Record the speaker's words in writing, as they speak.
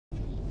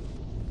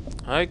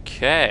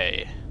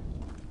Okay.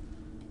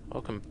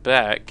 Welcome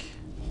back.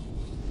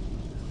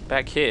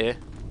 Back here.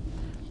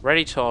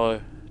 Ready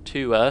to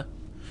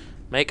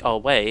make our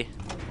way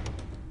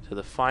to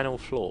the final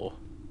floor.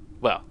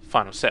 Well,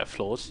 final set of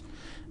floors.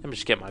 Let me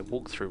just get my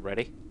walkthrough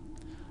ready.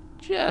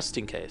 Just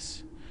in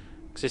case.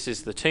 Because this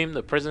is the tomb,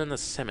 the prison, and the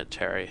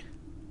cemetery.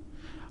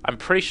 I'm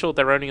pretty sure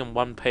they're only on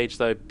one page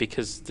though,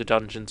 because the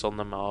dungeons on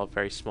them are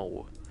very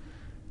small.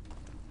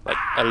 Like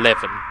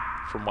 11,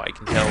 from what I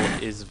can tell,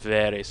 is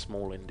very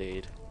small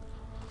indeed.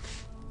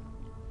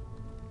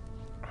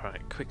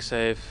 Alright, quick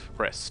save,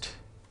 rest.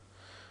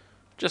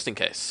 Just in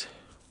case.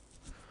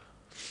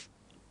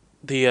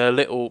 The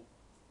little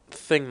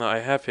thing that I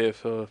have here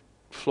for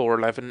floor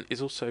 11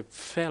 is also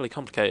fairly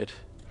complicated,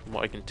 from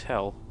what I can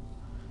tell.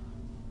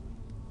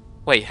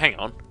 Wait, hang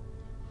on.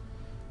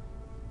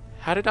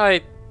 How did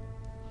I...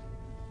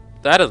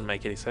 That doesn't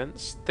make any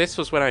sense. This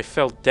was when I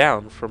fell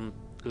down from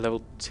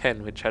level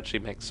 10, which actually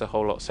makes a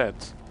whole lot of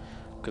sense.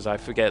 Because I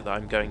forget that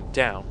I'm going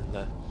down in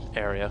the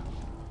area.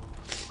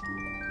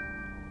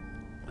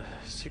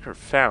 Secret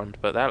found,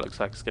 but that looks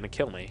like it's going to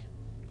kill me.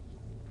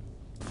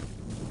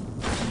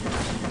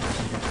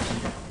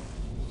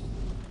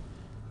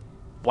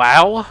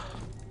 Wow!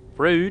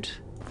 Rude.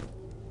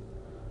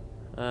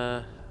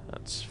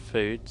 That's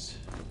food.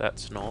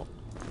 That's not.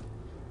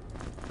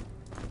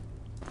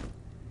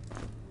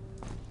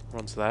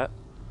 Onto that.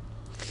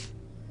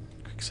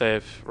 Quick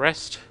save.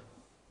 Rest.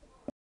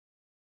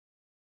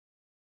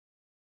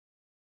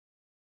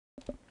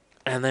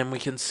 And then we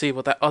can see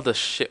what that other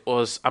shit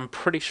was. I'm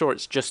pretty sure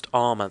it's just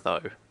armor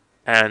though.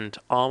 And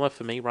armor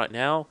for me right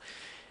now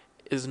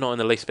is not in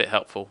the least bit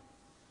helpful.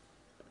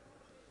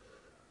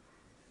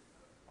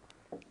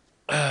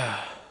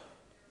 I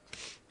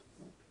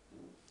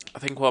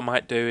think what I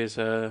might do is,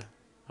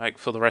 like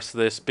for the rest of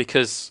this,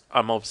 because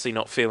I'm obviously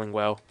not feeling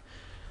well,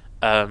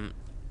 I'm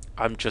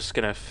just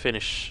going to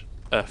finish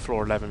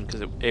floor 11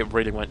 because it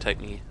really won't take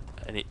me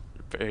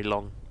very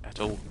long at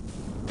all.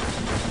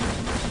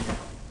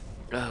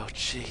 Oh,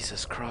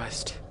 Jesus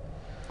Christ.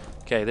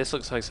 Okay, this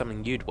looks like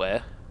something you'd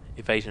wear.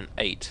 Evasion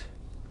 8.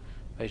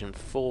 Evasion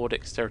 4,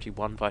 Dexterity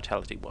 1,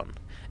 Vitality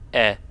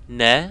 1.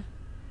 Nah?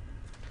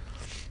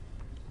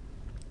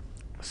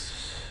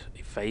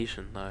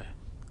 Evasion, though.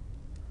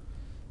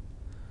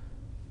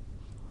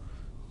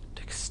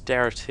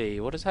 Dexterity.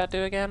 What does that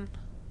do again?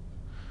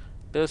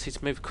 Ability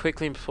to move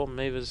quickly and perform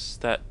maneuvers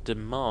that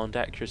demand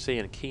accuracy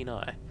and a keen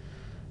eye.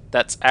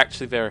 That's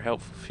actually very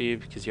helpful for you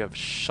because you have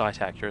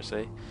shite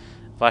accuracy.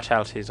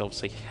 Vitality is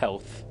obviously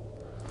health.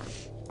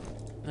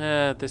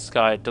 This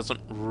guy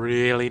doesn't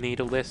really need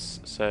all this,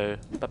 so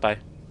bye-bye.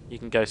 You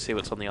can go see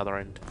what's on the other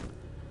end.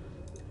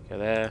 Go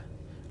there.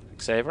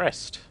 Save,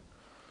 rest.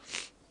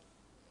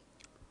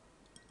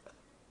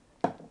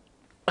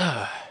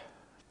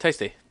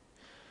 Tasty.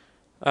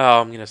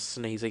 Oh, I'm gonna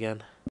sneeze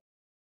again.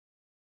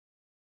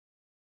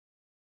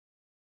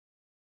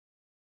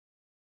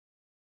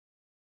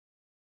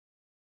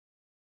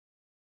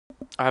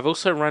 I've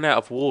also run out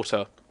of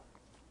water,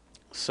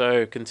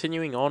 so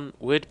continuing on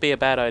would be a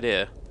bad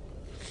idea.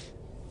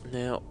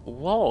 Now,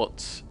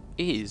 what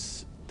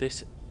is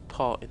this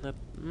part in the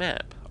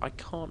map? I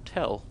can't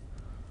tell.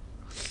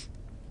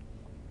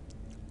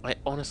 I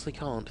honestly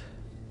can't.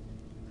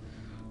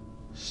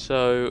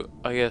 So,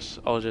 I guess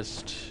I'll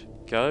just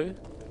go.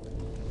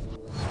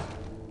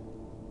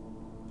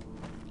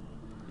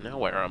 Now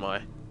where am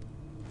I?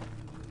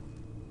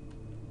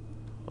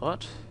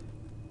 What?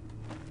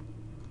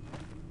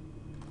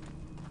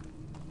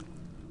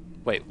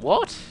 Wait,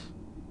 what?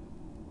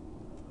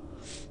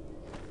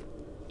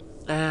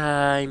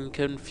 I'm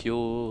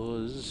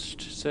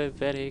confused. So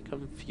very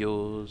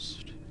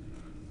confused.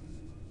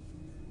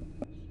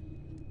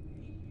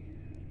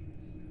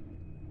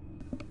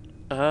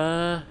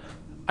 I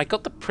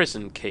got the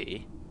prison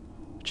key,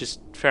 which is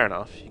fair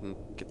enough. You can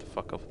get the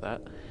fuck off of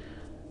that.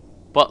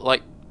 But,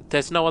 like,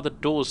 there's no other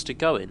doors to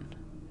go in,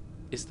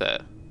 is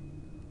there?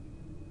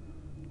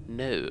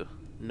 No.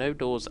 No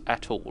doors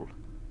at all.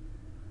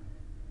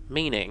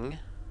 Meaning...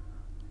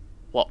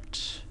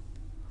 what?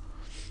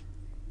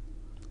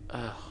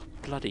 Oh,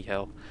 bloody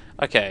hell.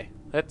 Okay,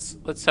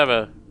 let's have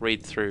a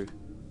read through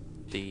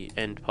the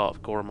end part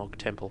of Grimrock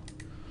Temple.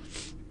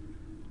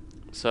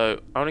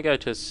 So, I want to go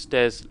to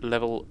stairs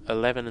level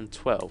 11 and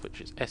 12, which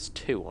is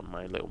S2 on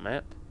my little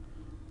map.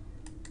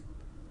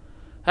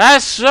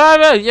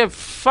 S7, you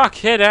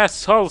fucking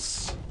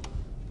assholes!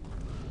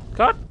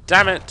 God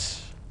damn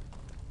it!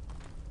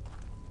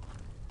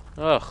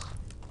 Ugh.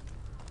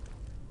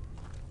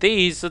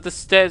 These are the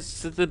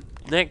stairs to the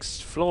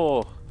next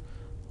floor.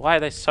 Why are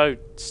they so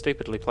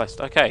stupidly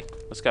placed? Okay,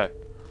 let's go.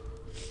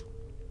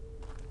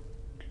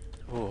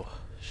 Oh,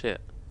 shit.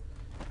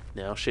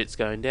 Now shit's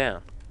going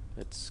down.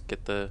 Let's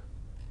get the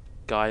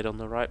guide on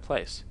the right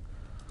place.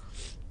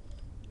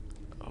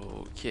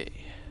 Okay.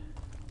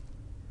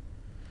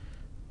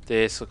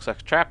 This looks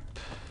like a trap.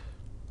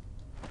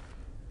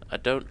 I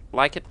don't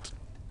like it.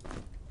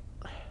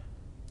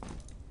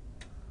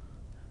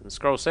 The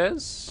scroll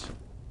says...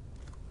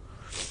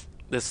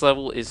 this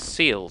level is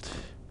sealed.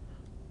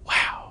 Wow.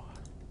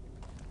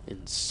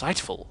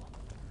 Insightful.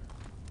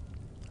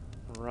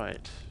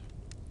 Right.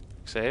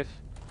 Save.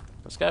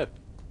 Let's go.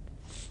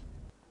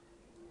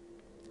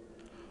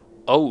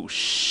 Oh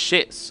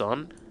shit,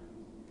 son.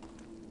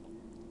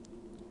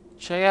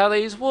 Check out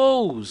these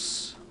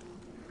walls.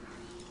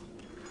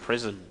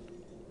 Prison.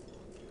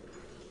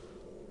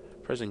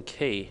 Prison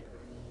key.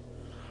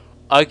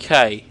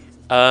 Okay.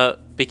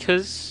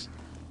 Because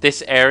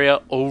this area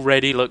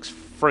already looks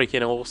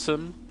freaking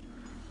awesome.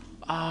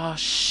 Ah,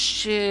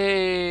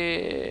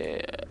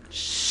 shit.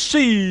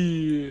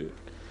 Shit.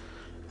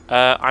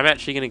 I'm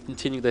actually going to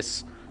continue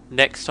this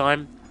next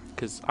time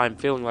because I'm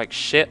feeling like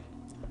shit.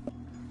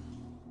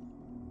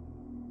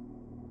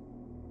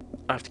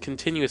 I have to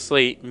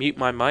continuously mute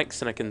my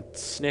mics and I can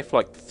sniff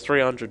like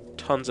 300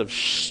 tons of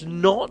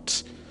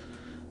snot.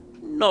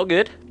 Not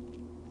good.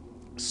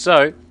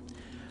 So,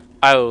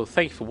 I will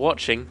thank you for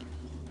watching.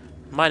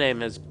 My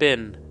name has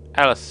been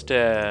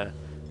Alistair,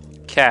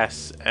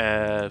 Cass,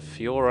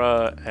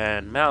 Fiora,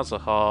 and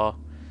Malzahar.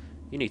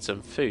 You need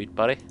some food,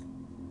 buddy.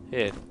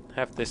 Here,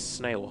 have this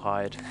snail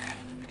hide.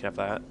 You can have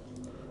that.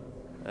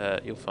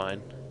 You're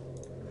fine.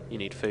 You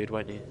need food,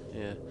 won't you?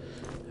 Yeah.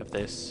 Have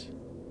this.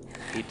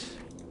 Eat.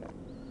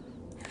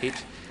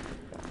 Eat.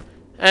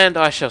 And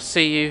I shall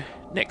see you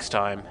next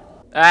time.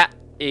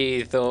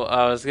 You thought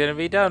I was going to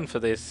be done for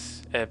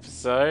this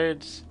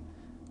episode.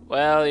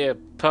 Well, you're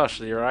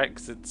partially right,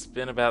 because it's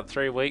been about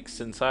 3 weeks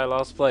since I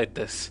last played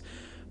this.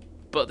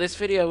 But this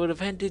video would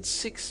have ended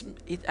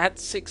at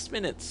 6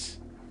 minutes.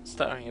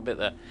 Starting a bit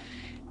there.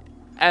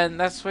 And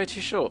that's way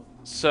too short.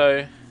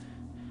 So,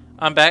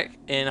 I'm back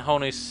in a whole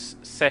new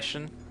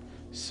session.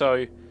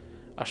 So,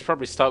 I should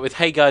probably start with,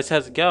 hey guys,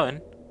 how's it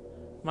going?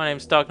 My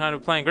name's Dark Knight, we're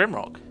playing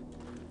Grimrock.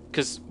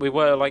 Because we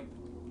were like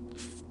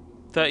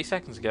 30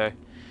 seconds ago.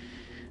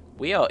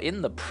 We are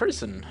in the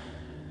prison,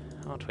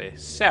 aren't we?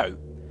 So,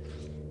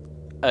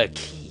 a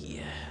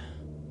key.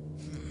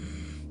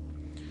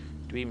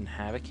 Do we even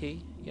have a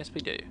key? Yes,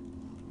 we do.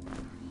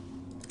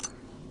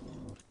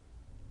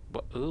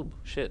 What? Ooh,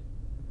 shit.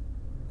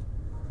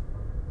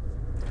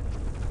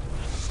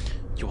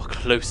 You are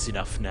close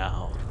enough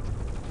now.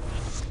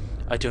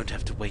 I don't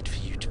have to wait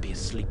for you to be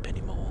asleep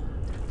anymore.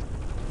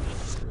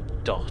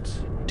 Dot,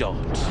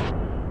 dot,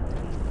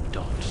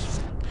 dot.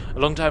 A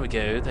long time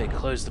ago, they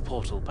closed the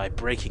portal by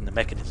breaking the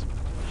mechanism.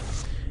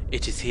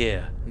 It is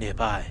here,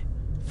 nearby.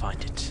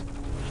 Find it.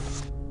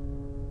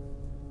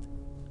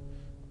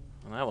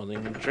 Well, that wasn't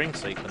even a dream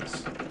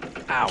sequence.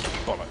 Ow,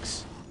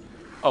 bollocks.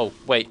 Oh,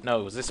 wait,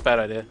 no, was this a bad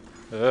idea?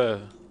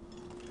 Ugh.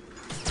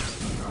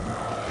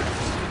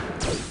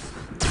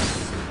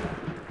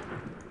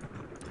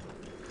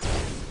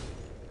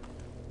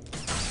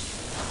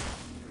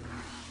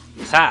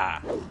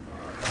 Ha!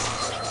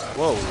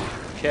 Whoa,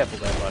 careful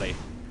there, buddy.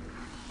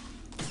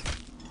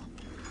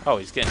 Oh,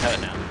 he's getting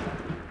hurt now.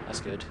 That's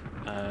good.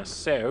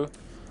 So,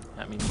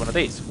 that means one of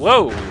these.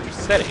 Whoa,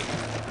 steady.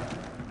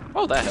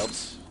 Oh, that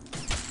helps.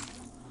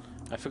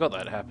 I forgot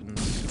that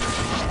happens.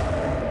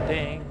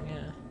 Ding.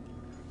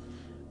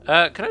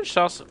 Can I just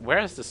ask, where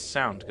has the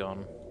sound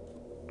gone?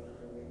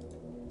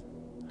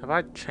 Have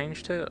I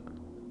changed it?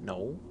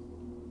 No.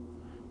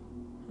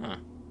 Huh.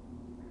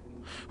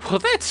 Well,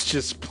 that's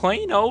just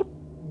plain old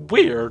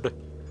weird.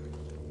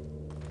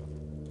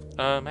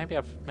 Maybe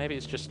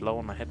it's just low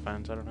on my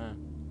headphones. I don't know.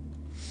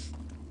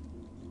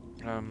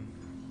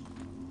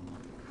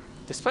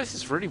 This place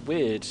is really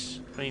weird.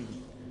 I mean,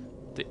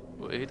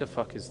 who the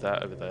fuck is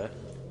that over there?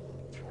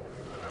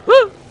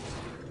 Woo!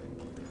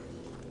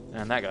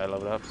 And that guy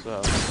leveled up as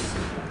well.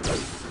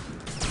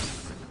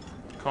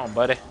 Come on,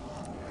 buddy.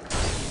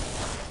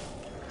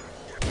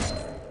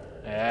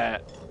 Yeah.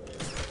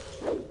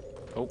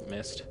 Oh,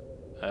 missed.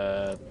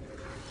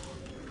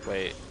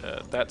 Wait,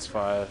 that's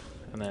fire.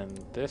 And then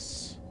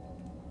this.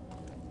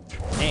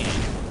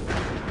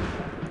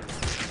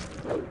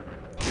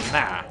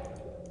 Nah.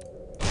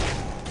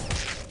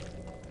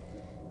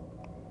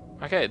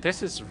 Okay,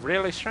 this is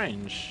really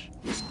strange.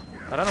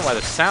 I don't know why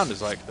the sound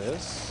is like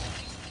this.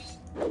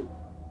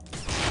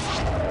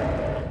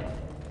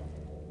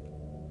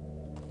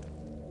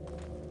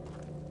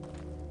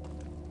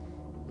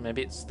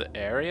 Maybe it's the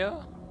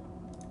area?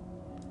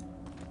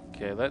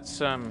 Okay,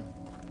 let's, Oh,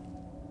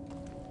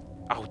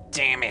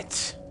 damn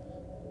it!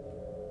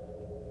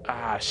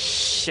 Ah,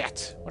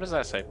 shit! What does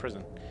that say?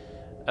 Prison.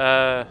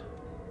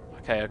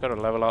 Okay, I've got to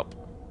level up.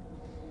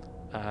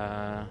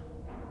 I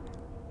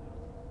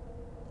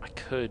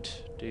could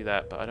do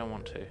that, but I don't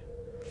want to.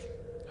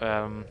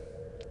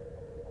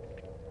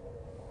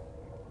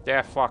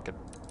 Yeah, fuck it.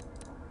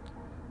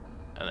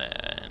 And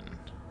then...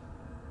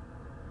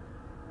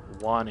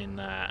 one in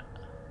that.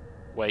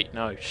 Wait,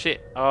 no,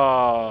 shit.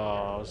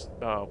 Oh,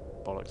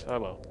 bollocks. Oh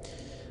well.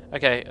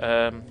 Okay,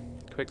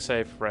 quick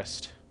save,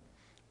 rest.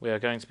 We are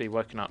going to be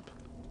woken up.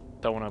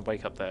 Don't want to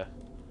wake up there.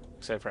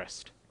 Save,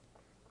 rest.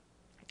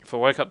 If I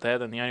woke up there,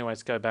 then the only way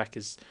to go back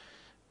is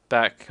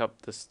back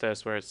up the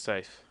stairs where it's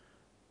safe.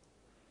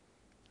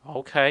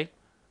 Okay,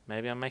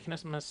 maybe I'm making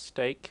a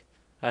mistake.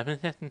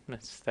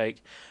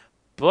 Mistake.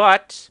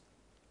 But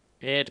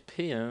it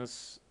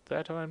appears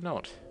that I'm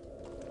not.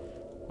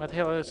 Where the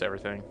hell is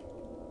everything?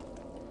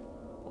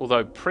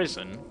 Although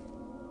prison,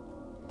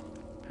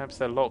 perhaps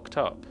they're locked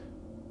up.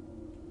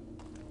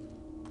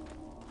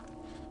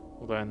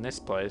 Although in this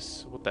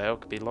place, what the hell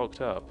could be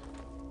locked up?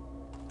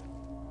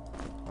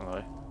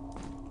 Hello.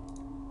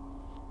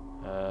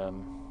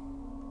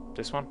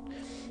 This one?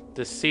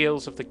 The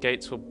seals of the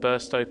gates will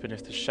burst open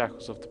if the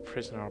shackles of the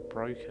prisoner are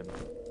broken.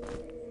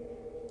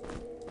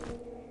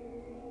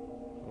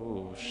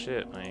 Oh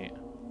shit, mate.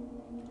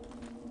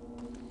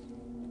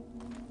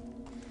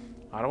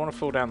 I don't want to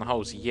fall down the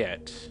holes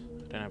yet.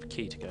 I don't have a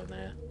key to go in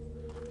there.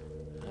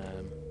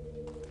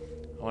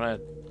 I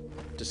want to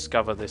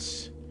discover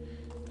this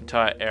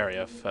entire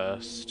area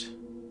first.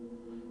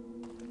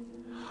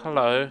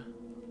 Hello.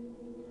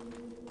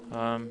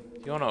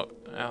 You're not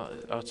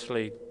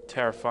utterly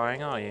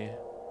terrifying, are you?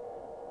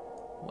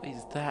 What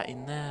is that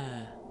in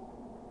there?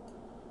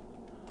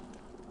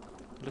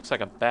 It looks like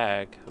a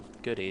bag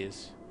of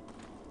goodies.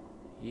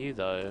 You,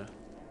 though.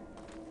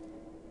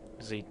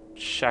 Is he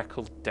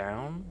shackled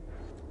down?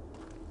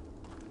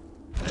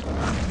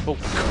 Oh,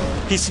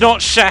 he's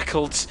not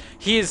shackled!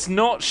 He is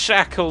not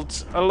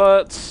shackled!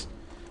 Alert!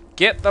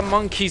 Get the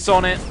monkeys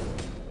on it!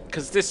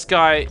 Because this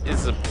guy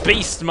is a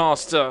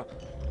beastmaster!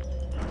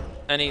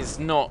 And he's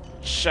not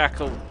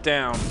shackled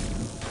down.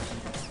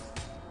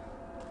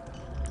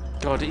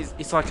 God,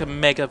 he's like a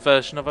mega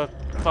version of a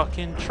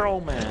fucking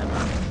troll man.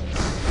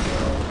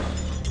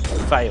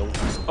 Failed.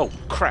 Oh,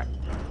 crap.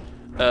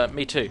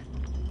 Me too.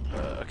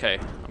 Okay,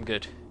 I'm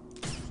good.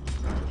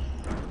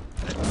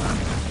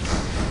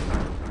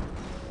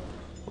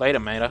 Later,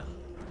 mater.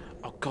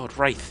 Oh god,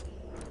 Wraith.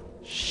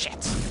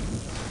 Shit.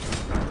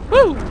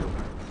 Woo!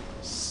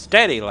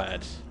 Steady,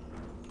 lad.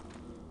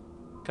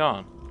 Come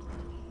on.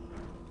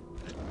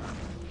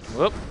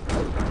 Whoop.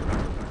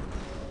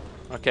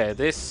 Okay,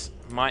 this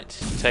might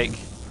take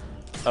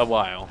a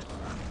while.